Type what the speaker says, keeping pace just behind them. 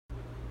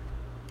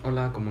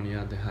Hola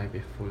comunidad de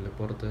Hive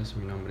Deportes,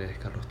 mi nombre es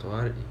Carlos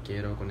Tovar y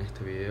quiero con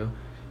este video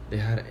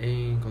dejar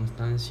en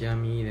constancia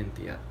mi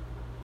identidad.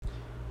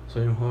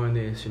 Soy un joven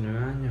de 19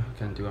 años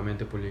que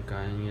antiguamente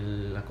publicaba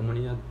en la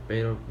comunidad,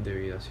 pero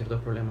debido a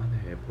ciertos problemas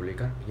dejé de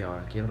publicar y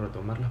ahora quiero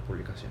retomar las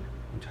publicaciones.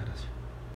 Muchas gracias.